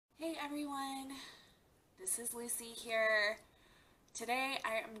everyone, this is Lucy here. Today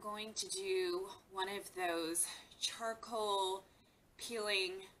I am going to do one of those charcoal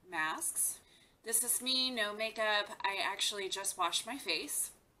peeling masks. This is me, no makeup. I actually just washed my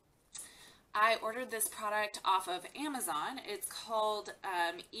face. I ordered this product off of Amazon. It's called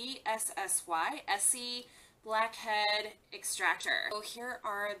Essy Blackhead Extractor. So here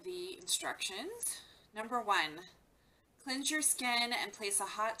are the instructions. Number 1. Cleanse your skin and place a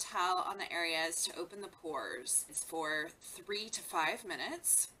hot towel on the areas to open the pores. It's for 3 to 5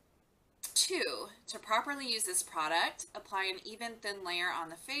 minutes. 2. To properly use this product, apply an even thin layer on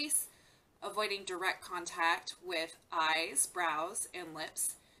the face, avoiding direct contact with eyes, brows, and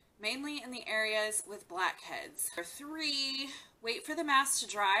lips, mainly in the areas with blackheads. 3. Wait for the mask to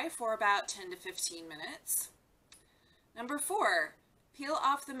dry for about 10 to 15 minutes. Number 4. Peel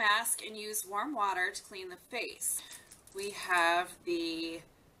off the mask and use warm water to clean the face. We have the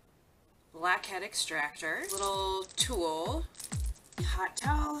Blackhead Extractor, little tool, hot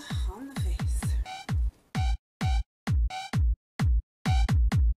towel on the face.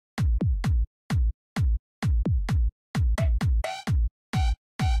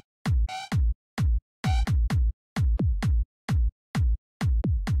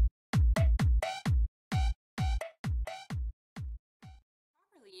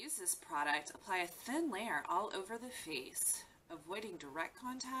 Use this product, apply a thin layer all over the face, avoiding direct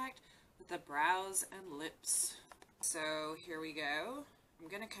contact with the brows and lips. So here we go. I'm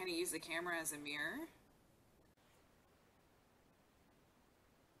going to kind of use the camera as a mirror.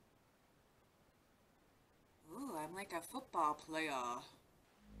 Ooh, I'm like a football player.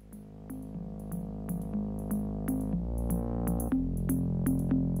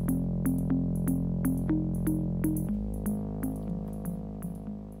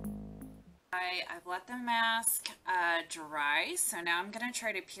 I've let the mask dry, so now I'm going to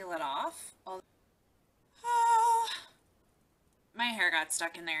try to peel it off. Oh, my hair got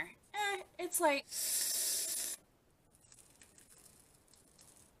stuck in there. It's like...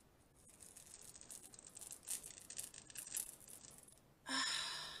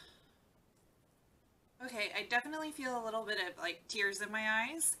 Okay, I definitely feel a little bit of like tears in my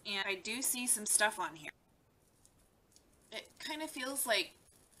eyes, and I do see some stuff on here. It kind of feels like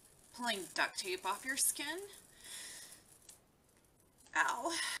pulling duct tape off your skin.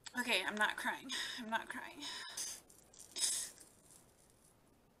 Ow. Okay, I'm not crying. I'm not crying.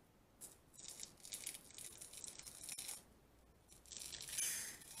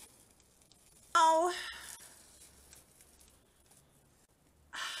 Ow.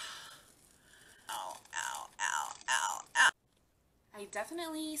 Ow, ow, ow, ow, ow. I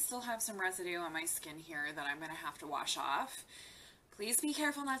definitely still have some residue on my skin here that I'm going to have to wash off. Please be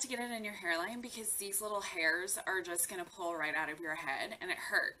careful not to get it in your hairline because these little hairs are just going to pull right out of your head and it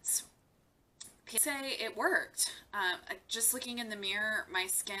hurts. Say it worked. Just looking in the mirror, my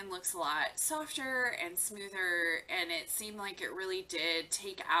skin looks a lot softer and smoother, and it seemed like it really did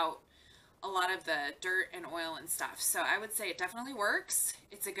take out a lot of the dirt and oil and stuff. So I would say it definitely works.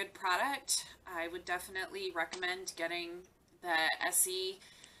 It's a good product. I would definitely recommend getting the Essy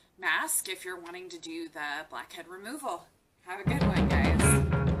mask if you're wanting to do the blackhead removal. Have a good one, guys.